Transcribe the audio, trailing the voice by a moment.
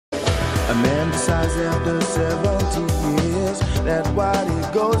A man decides after 70 years that what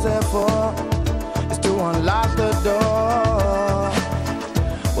he goes there for is to unlock the door.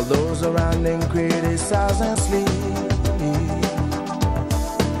 Well, those around him criticize and sleep.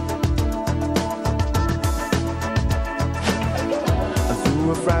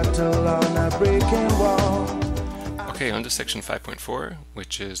 Through a fractal on a breaking wall. Okay, on to section 5.4,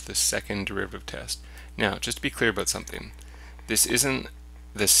 which is the second derivative test. Now, just to be clear about something, this isn't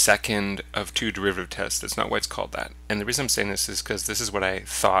the second of two derivative tests. That's not why it's called that. And the reason I'm saying this is because this is what I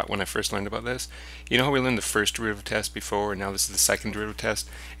thought when I first learned about this. You know how we learned the first derivative test before, and now this is the second derivative test?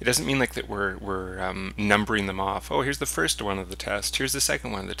 It doesn't mean like that we're numbering them off. Oh, here's the first one of the test. Here's the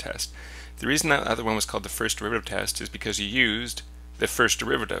second one of the test. The reason that other one was called the first derivative test is because you used the first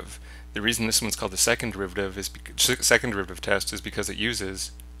derivative. The reason this one's called the second derivative test is because it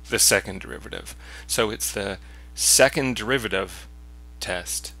uses the second derivative. So it's the second derivative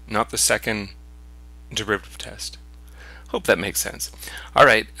test, not the second derivative test. Hope that makes sense.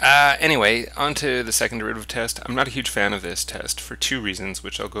 Alright, anyway, on to the second derivative test. I'm not a huge fan of this test for two reasons,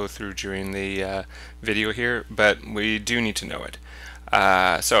 which I'll go through during the video here, but we do need to know it.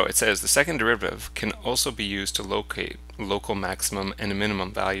 So it says the second derivative can also be used to locate local maximum and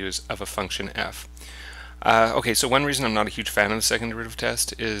minimum values of a function f. Okay, so one reason I'm not a huge fan of the second derivative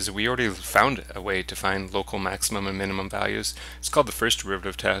test is we already found a way to find local maximum and minimum values. It's called the first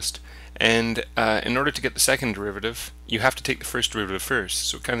derivative test, and in order to get the second derivative, you have to take the first derivative first.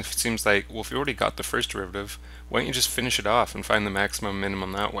 So it kind of seems like, well, if you already got the first derivative, why don't you just finish it off and find the maximum and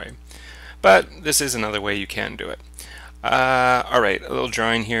minimum that way? But this is another way you can do it. Alright, a little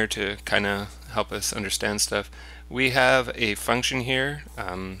drawing here to kind of help us understand stuff. We have a function here,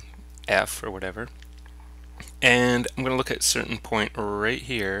 f or whatever, and I'm going to look at a certain point right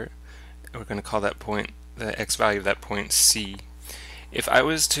here. We're going to call that point, the x value of that point, c. If I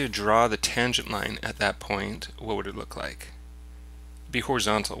was to draw the tangent line at that point, what would it look like? It'd be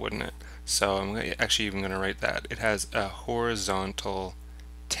horizontal, wouldn't it? So I'm actually even going to write that. It has a horizontal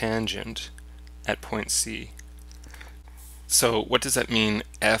tangent at point c. So what does that mean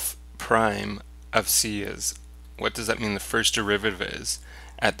f prime of c is? What does that mean the first derivative is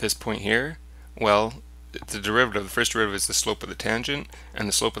at this point here? Well, the derivative, the first derivative is the slope of the tangent, and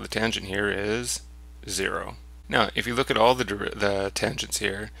the slope of the tangent here is 0. Now, if you look at all the tangents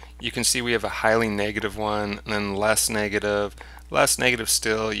here, you can see we have a highly negative one, and then less negative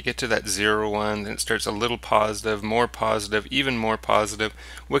still. You get to that 0 one, then it starts a little positive, even more positive.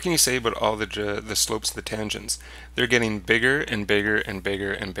 What can you say about all the slopes of the tangents? They're getting bigger and bigger and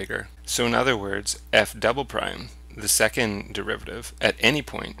bigger and bigger. So in other words, f double prime, the second derivative, at any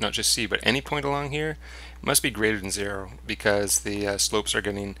point, not just c, but any point along here, must be greater than 0 because the slopes are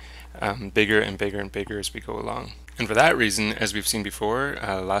getting bigger and bigger and bigger as we go along. And for that reason, as we've seen before,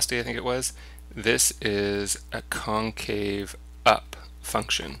 last day I think it was, this is a concave up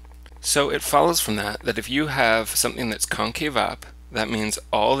function. So it follows from that if you have something that's concave up, that means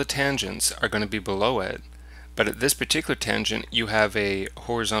all the tangents are going to be below it, but at this particular tangent you have a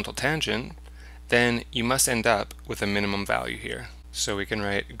horizontal tangent, then you must end up with a minimum value here. So we can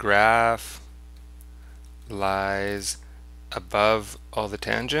write graph lies above all the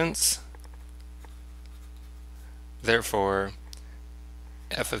tangents, therefore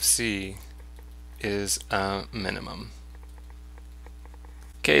f of c is a minimum.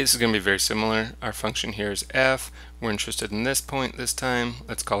 Okay, this is going to be very similar. Our function here is f. We're interested in this point this time.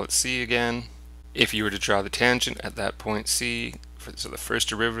 Let's call it c again. If you were to draw the tangent at that point c, so the first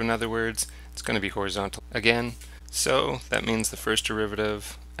derivative in other words, it's going to be horizontal again. So that means the first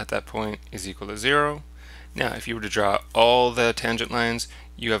derivative at that point is equal to 0. Now if you were to draw all the tangent lines,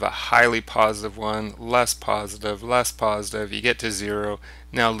 you have a highly positive one, less positive, you get to 0,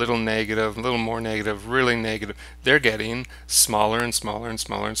 now a little negative, a little more negative, really negative. They're getting smaller and smaller and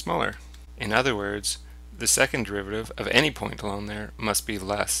smaller and smaller. In other words, the second derivative of any point along there must be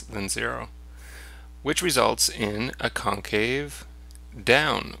less than 0, which results in a concave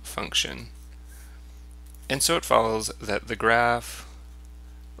down function. And so it follows that the graph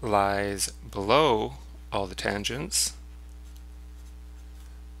lies below all the tangents,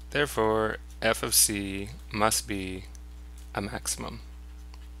 therefore f of c must be a maximum.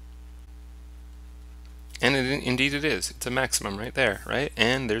 And indeed it is. It's a maximum right there, right?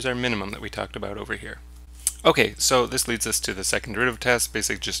 And there's our minimum that we talked about over here. Okay, so this leads us to the second derivative test,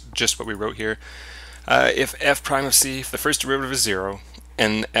 basically just what we wrote here. If f prime of c, if the first derivative is 0,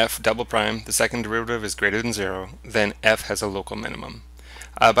 and f double prime, the second derivative, is greater than 0, then f has a local minimum.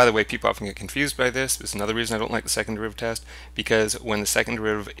 By the way, people often get confused by this. It's another reason I don't like the second derivative test, because when the second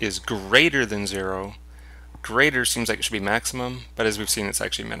derivative is greater than 0, greater seems like it should be maximum, but as we've seen, it's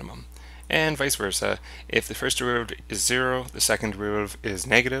actually minimum. and vice versa. If the first derivative is 0, the second derivative is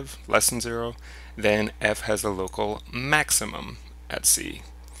negative, less than 0, then f has a local maximum at c.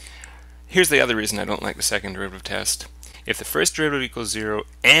 Here's the other reason I don't like the second derivative test. If the first derivative equals 0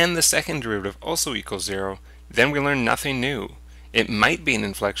 and the second derivative also equals 0, then we learn nothing new. It might be an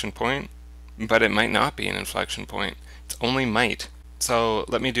inflection point, but it might not be an inflection point. It's only might. So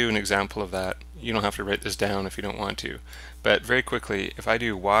let me do an example of that. You don't have to write this down if you don't want to. But very quickly, if I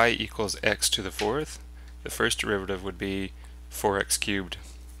do y equals x to the fourth, the first derivative would be 4x cubed.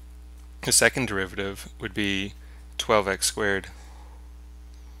 The second derivative would be 12x squared.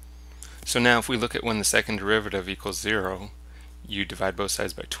 So now if we look at when the second derivative equals 0, you divide both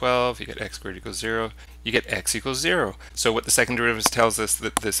sides by 12, you get x squared equals 0, you get x equals 0. So what the second derivative tells us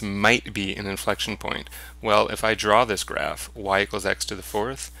that this might be an inflection point. Well, if I draw this graph, y equals x to the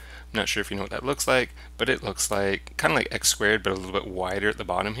fourth, I'm not sure if you know what that looks like, but it looks like kind of like x squared, but a little bit wider at the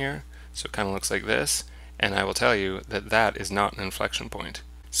bottom here. So it kind of looks like this, and I will tell you that that is not an inflection point.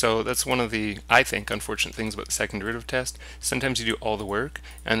 So that's one of the, I think, unfortunate things about the second derivative test. Sometimes you do all the work,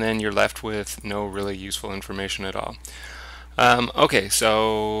 and then you're left with no really useful information at all. Okay,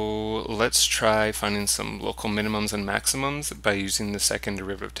 so let's try finding some local minimums and maximums by using the second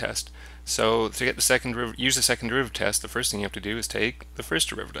derivative test. So to get the second derivative, use the second derivative test, the first thing you have to do is take the first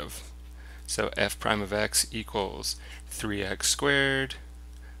derivative. So f prime of x equals 3x squared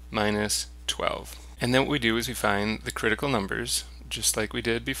minus 12. And then what we do is we find the critical numbers, just like we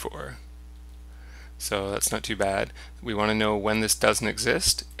did before. So that's not too bad. We want to know when this doesn't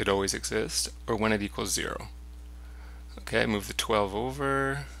exist, it always exists, or when it equals 0. Okay, move the 12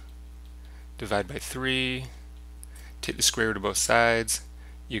 over, divide by 3, take the square root of both sides,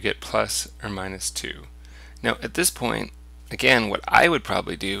 you get plus or minus 2. Now at this point, again, what I would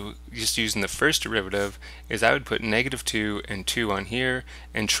probably do, just using the first derivative, is I would put negative 2 and 2 on here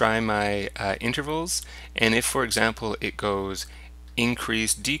and try my intervals, and if, for example, it goes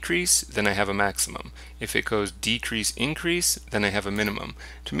increase, decrease, then I have a maximum. If it goes decrease, increase, then I have a minimum.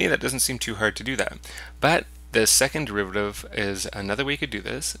 To me, that doesn't seem too hard to do that. But the second derivative is another way you could do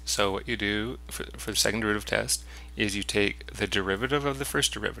this. So what you do for the second derivative test is you take the derivative of the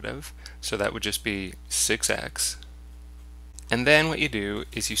first derivative, so that would just be 6x. And then what you do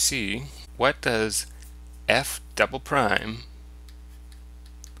is you see, what does f double prime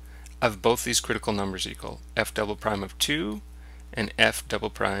of both these critical numbers equal? F double prime of 2 and f double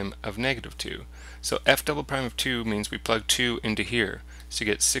prime of negative 2. So f double prime of 2 means we plug 2 into here. So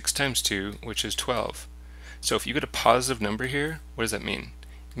you get 6 times 2, which is 12. So if you get a positive number here, what does that mean?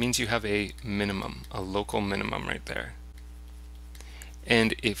 It means you have a minimum, a local minimum right there.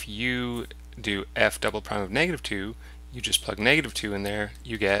 And if you do f double prime of negative 2, you just plug negative 2 in there,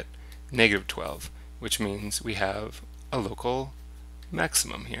 you get negative 12, which means we have a local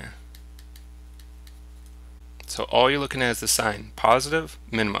maximum here. So all you're looking at is the sign: positive,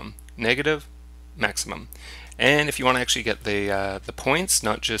 minimum; negative, maximum. And if you want to actually get the points,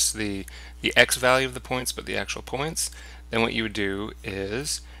 not just the x value of the points, but the actual points, then what you would do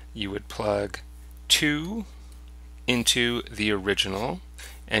is you would plug 2 into the original,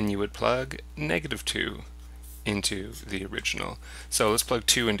 and you would plug negative 2 into the original. So let's plug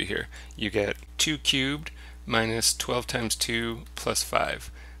 2 into here. You get 2 cubed minus 12 times 2 plus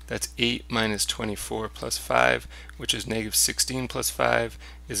 5. That's 8 minus 24 plus 5, which is negative 16 plus 5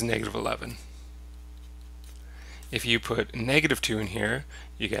 is negative 11. If you put negative 2 in here,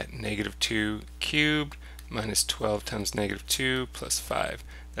 you get negative 2 cubed minus 12 times negative 2 plus 5.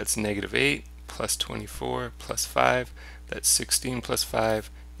 That's negative 8 plus 24 plus 5. That's 16 plus 5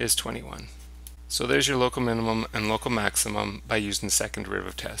 is 21. So there's your local minimum and local maximum by using the second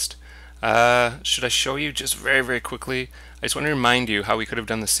derivative test. Should I show you just very quickly? I just want to remind you how we could have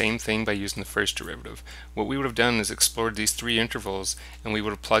done the same thing by using the first derivative. What we would have done is explored these 3 intervals, and we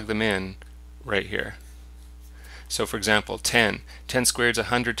would have plugged them in right here. So for example, 10 squared is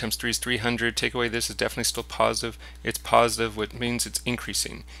 100 times 3 is 300. Take away this is definitely still positive. It's positive, which means it's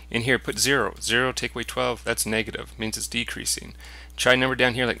increasing. In here, put 0. 0, take away 12, that's negative, means it's decreasing. Try a number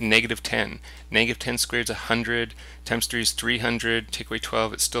down here like negative 10. Negative 10 squared is 100 times 3 is 300. Take away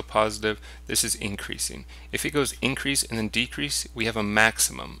 12, it's still positive. This is increasing. If it goes increase and then decrease, we have a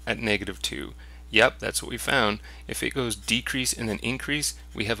maximum at negative 2. Yep, that's what we found. If it goes decrease and then increase,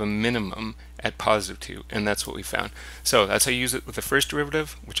 we have a minimum at positive 2, and that's what we found. So that's how you use it with the first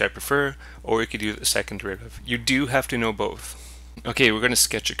derivative, which I prefer, or you could do the second derivative. You do have to know both. Okay, we're going to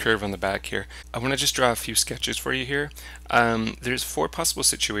sketch a curve on the back here. I want to just draw a few sketches for you here. There's 4 possible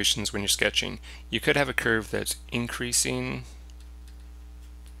situations when you're sketching. You could have a curve that's increasing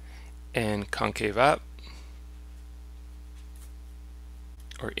and concave up,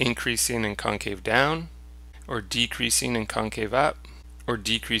 or increasing and concave down, or decreasing and concave up, or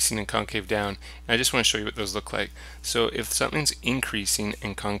decreasing and concave down. And I just want to show you what those look like. So if something's increasing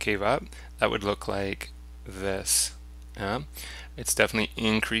and concave up, that would look like this. It's definitely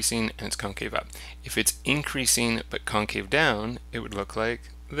increasing and it's concave up. If it's increasing but concave down, it would look like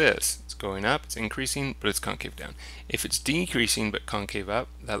this. It's going up, it's increasing, but it's concave down. If it's decreasing but concave up,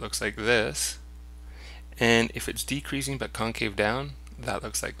 that looks like this. And if it's decreasing but concave down, that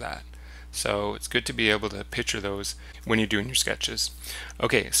looks like that. So it's good to be able to picture those when you're doing your sketches.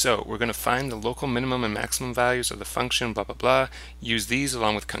 Okay, so we're going to find the local minimum and maximum values of the function, blah, blah, blah. Use these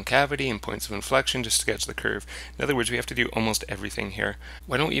along with concavity and points of inflection to sketch the curve. In other words, we have to do almost everything here.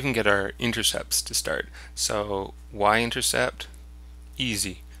 Why don't we even get our intercepts to start? So y-intercept,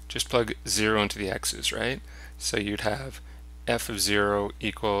 easy. Just plug 0 into the x's, right? So you'd have f of 0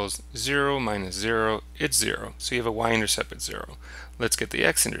 equals 0 minus 0, it's 0. So you have a y-intercept at 0. Let's get the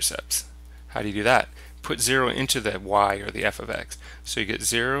x-intercepts. How do you do that? Put 0 into the y, or the f of x. So you get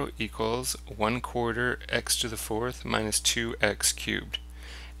 0 equals 1/4 x to the 4th minus 2x cubed.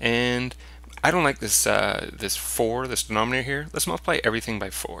 And I don't like this this 4, this denominator here. Let's multiply everything by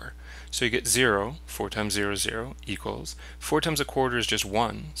 4. So you get 0, 4 times 0 is 0, equals 4 times 1/4 is just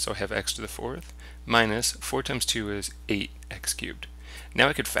 1, so I have x to the 4th, minus 4 times 2 is 8x cubed. Now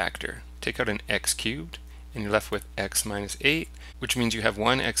I could factor. Take out an x cubed, and you're left with x minus 8, which means you have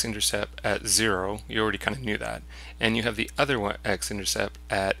one x-intercept at 0, you already kind of knew that, and you have the other one x-intercept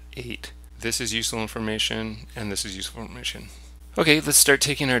at 8. This is useful information, and this is useful information. Okay, let's start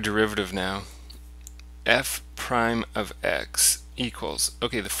taking our derivative now. F prime of x equals,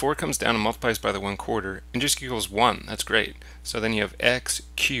 okay, the 4 comes down and multiplies by the 1/4, and just equals 1, that's great. So then you have x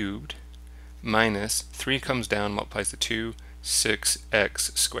cubed minus 3 comes down, multiplies the 2,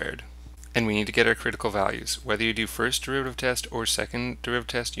 6x squared. And we need to get our critical values. Whether you do first derivative test or second derivative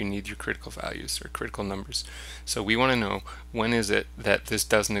test, you need your critical values or critical numbers. So we want to know, when is it that this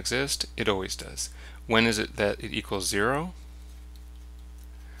doesn't exist? It always does. When is it that it equals 0?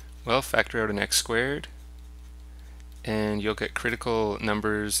 Well, factor out an x squared, and you'll get critical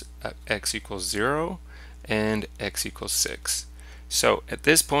numbers at x equals 0 and x equals 6. So at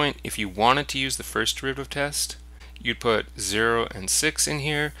this point, if you wanted to use the first derivative test, you'd put 0 and 6 in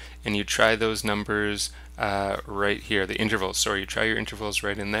here, and you'd try those numbers right here, the intervals. Sorry, you try your intervals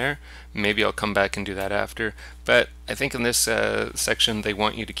right in there. Maybe I'll come back and do that after. But I think in this section, they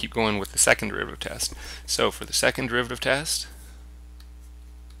want you to keep going with the second derivative test. So for the second derivative test,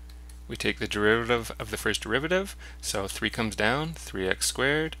 we take the derivative of the first derivative. So 3 comes down, 3x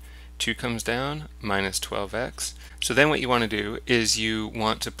squared. 2 comes down, minus 12x. So then what you want to do is you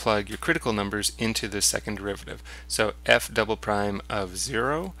want to plug your critical numbers into the second derivative. So f double prime of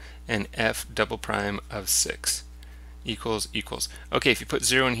 0 and f double prime of 6 equals. Okay, if you put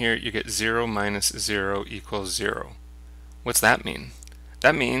 0 in here, you get 0 minus 0 equals 0. What's that mean?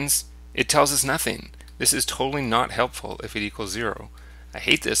 That means it tells us nothing. This is totally not helpful if it equals 0. I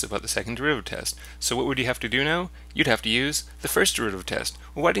hate this about the second derivative test. So what would you have to do now? You'd have to use the first derivative test.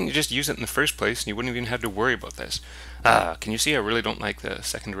 Well, why didn't you just use it in the first place and you wouldn't even have to worry about this? Can you see I really don't like the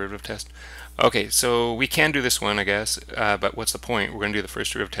second derivative test? Okay, so we can do this one, I guess, but what's the point? We're going to do the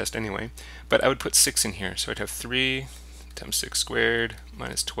first derivative test anyway. But I would put 6 in here. So I'd have 3 times 6 squared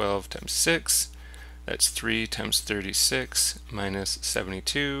minus 12 times 6. That's 3 times 36 minus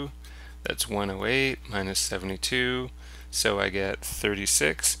 72. That's 108 minus 72. So I get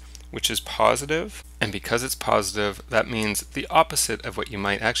 36, which is positive. And because it's positive, that means the opposite of what you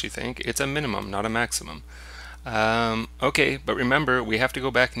might actually think. It's a minimum, not a maximum. Okay, but remember, we have to go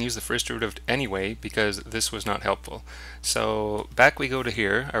back and use the first derivative anyway because this was not helpful. So back we go to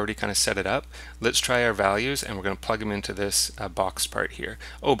here. I already kind of set it up. Let's try our values, and we're going to plug them into this box part here.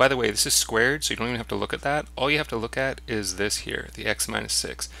 Oh, by the way, this is squared, so you don't even have to look at that. All you have to look at is this here, the x minus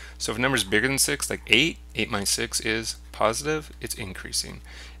 6. So if a number is bigger than 6, like 8 minus 6 is positive, it's increasing.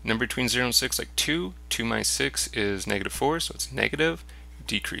 Number between 0 and 6, like 2 minus 6 is negative 4, so it's negative,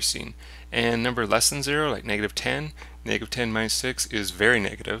 decreasing. And number less than 0, like negative 10 minus 6 is very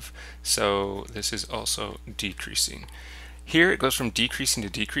negative, so this is also decreasing. Here it goes from decreasing to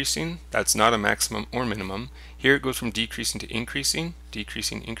decreasing. That's not a maximum or minimum. Here it goes from decreasing to increasing,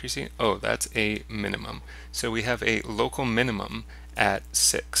 increasing. Oh, that's a minimum. So we have a local minimum at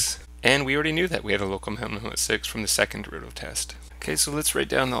 6. And we already knew that we had a local minimum at 6 from the second derivative test. Okay, so let's write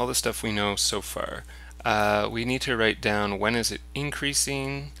down all the stuff we know so far. We need to write down when is it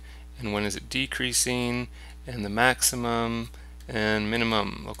increasing and when is it decreasing, and the maximum and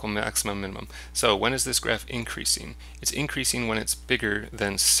minimum, local maximum, minimum. So when is this graph increasing? It's increasing when it's bigger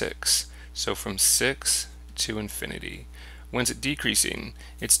than 6. So from 6 to infinity. When's it decreasing?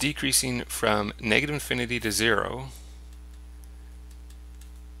 It's decreasing from negative infinity to 0,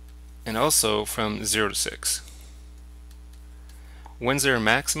 and also from 0 to 6. When's there a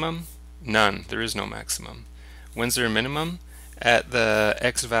maximum? None. There is no maximum. When's there a minimum? At the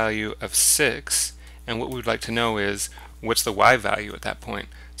x value of 6, and what we would like to know is what's the y value at that point.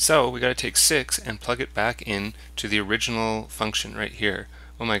 So we got to take 6 and plug it back in to the original function right here.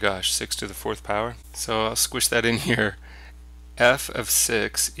 Oh my gosh, 6 to the 4th power. So I'll squish that in here. F of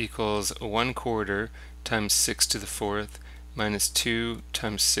 6 equals 1/4 times 6 to the 4th minus 2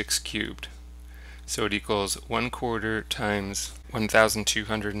 times 6 cubed. So it equals 1/4 times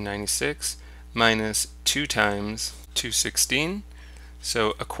 1296 minus 2 times 216.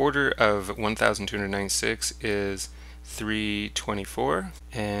 So a quarter of 1296 is 324,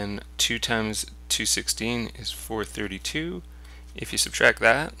 and 2 times 216 is 432. If you subtract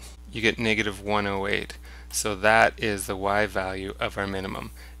that, you get negative 108. So that is the y value of our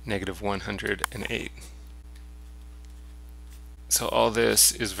minimum, negative 108. So all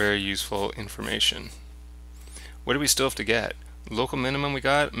this is very useful information. What do we still have to get? Local minimum we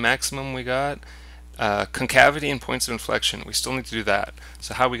got, maximum we got, concavity and points of inflection. We still need to do that.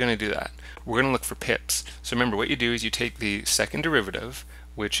 So how are we going to do that? We're going to look for pips. So remember, what you do is you take the second derivative,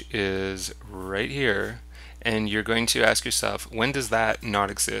 which is right here, and you're going to ask yourself, when does that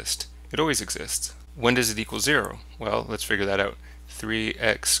not exist? It always exists. When does it equal 0? Well, let's figure that out.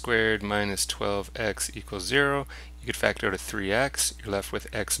 3x squared minus 12x equals 0. You could factor out a 3x. You're left with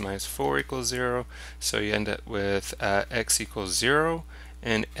x minus 4 equals 0. So you end up with x equals 0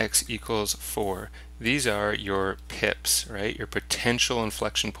 and x equals 4. These are your pips, right? Your potential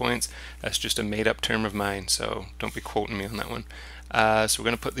inflection points. That's just a made-up term of mine, so don't be quoting me on that one. So we're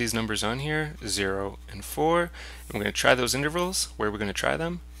going to put these numbers on here, 0 and 4. And we're going to try those intervals. Where are we going to try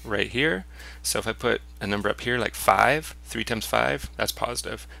them? Right here. So if I put a number up here like 5, 3 times 5, that's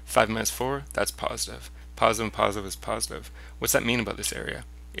positive. 5 minus 4, that's positive. Positive and positive is positive. What's that mean about this area?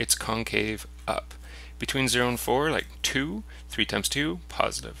 It's concave up. Between 0 and 4, like 2, 3 times 2,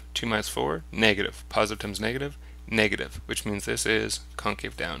 positive. 2 minus 4, negative. Positive times negative, negative, which means this is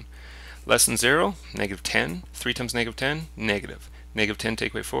concave down. Less than 0, negative 10. 3 times negative 10, negative. Negative 10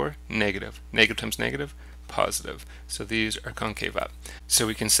 take away 4, negative. Negative times negative, positive. So these are concave up. So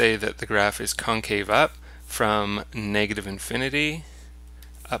we can say that the graph is concave up from negative infinity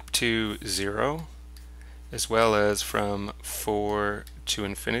up to 0, as well as from 4 to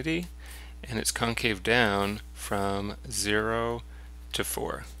infinity, and it's concave down from 0 to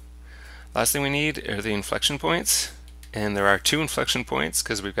 4. Last thing we need are the inflection points, and there are 2 inflection points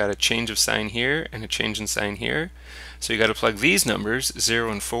because we've got a change of sign here and a change in sign here. So you got to plug these numbers, 0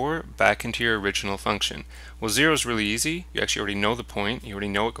 and 4, back into your original function. Well, 0 is really easy. You actually already know the point. You already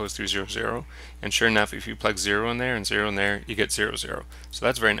know it goes through 0, 0. And sure enough, if you plug 0 in there and 0 in there, you get 0, 0. So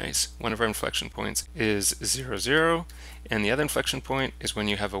that's very nice. One of our inflection points is 0, 0. And the other inflection point is when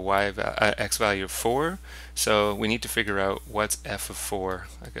you have a x value of 4. So we need to figure out what's f of 4.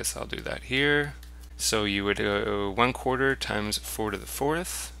 I guess I'll do that here. So you would go 1/4 times 4 to the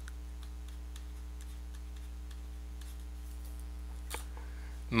 4th.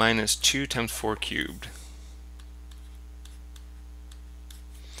 Minus 2 times 4 cubed.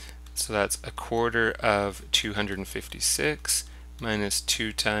 So that's 1/4 of 256 minus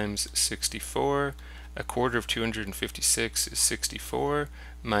 2 times 64. 1/4 of 256 is 64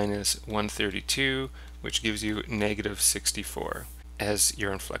 minus 132, which gives you negative 64 as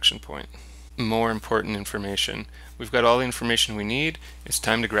your inflection point. More important information. We've got all the information we need. It's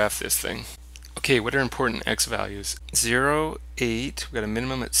time to graph this thing. Okay, what are important x values? 0, 8, we've got a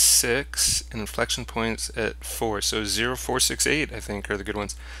minimum at 6, and inflection points at 4. So 0, 4, 6, 8, I think, are the good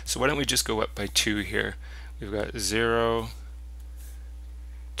ones. So why don't we just go up by 2 here? We've got 0,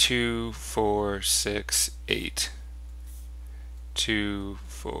 2, 4, 6, 8. 2,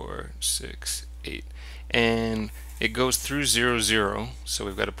 4, 6, 8. And it goes through 0, 0, so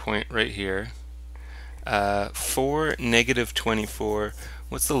we've got a point right here. 4, negative 24.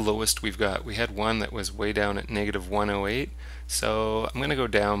 What's the lowest we've got? We had one that was way down at negative 108. So I'm going to go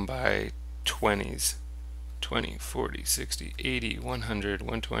down by 20s. 20, 40, 60, 80, 100,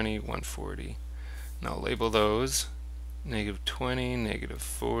 120, 140. And I'll label those negative 20, negative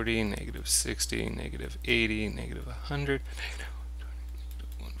 40, negative 60, negative 80, negative 100, negative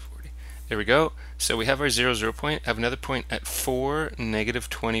 140. There we go. So we have our 0, 0 point. I have another point at 4, negative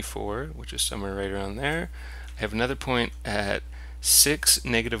 24, which is somewhere right around there. I have another point at 6,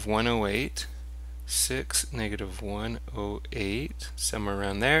 negative 108. 6, negative 108, somewhere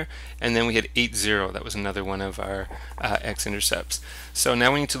around there. And then we had 8, 0. That was another one of our x-intercepts. So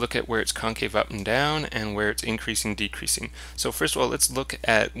now we need to look at where it's concave up and down and where it's increasing, decreasing. So first of all, let's look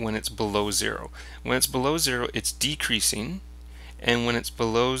at when it's below 0. When it's below 0, it's decreasing. And when it's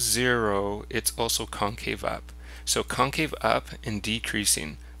below 0, it's also concave up. So concave up and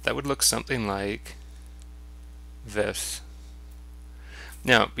decreasing, that would look something like this.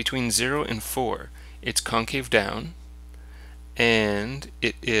 Now, between 0 and 4, it's concave down, and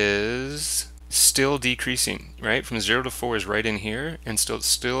it is still decreasing, right? From 0 to 4 is right in here, and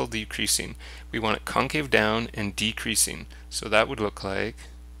still decreasing. We want it concave down and decreasing. So that would look like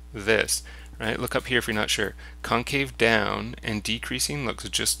this, right? Look up here if you're not sure. Concave down and decreasing looks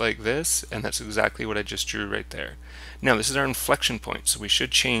just like this, and that's exactly what I just drew right there. Now, this is our inflection point, so we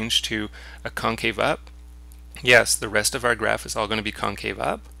should change to a concave up. Yes, the rest of our graph is all going to be concave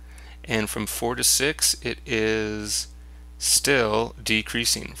up, and from 4 to 6 it is still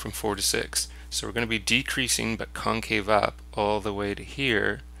decreasing from 4 to 6. So we're going to be decreasing but concave up all the way to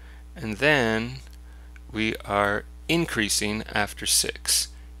here, and then we are increasing after 6,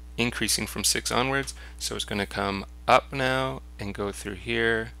 increasing from 6 onwards. So it's going to come up now and go through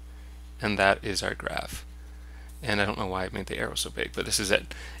here, and that is our graph. And I don't know why I made the arrow so big, but this is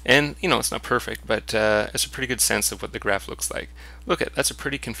it. And you know, it's not perfect, but it's a pretty good sense of what the graph looks like. Look at, that's a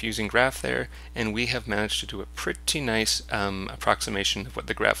pretty confusing graph there, and we have managed to do a pretty nice approximation of what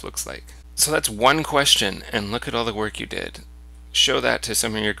the graph looks like. So that's one question, and look at all the work you did. Show that to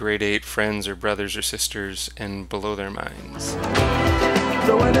some of your grade 8 friends or brothers or sisters and blow their minds.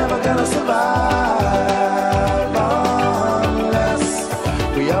 So we're never gonna survive.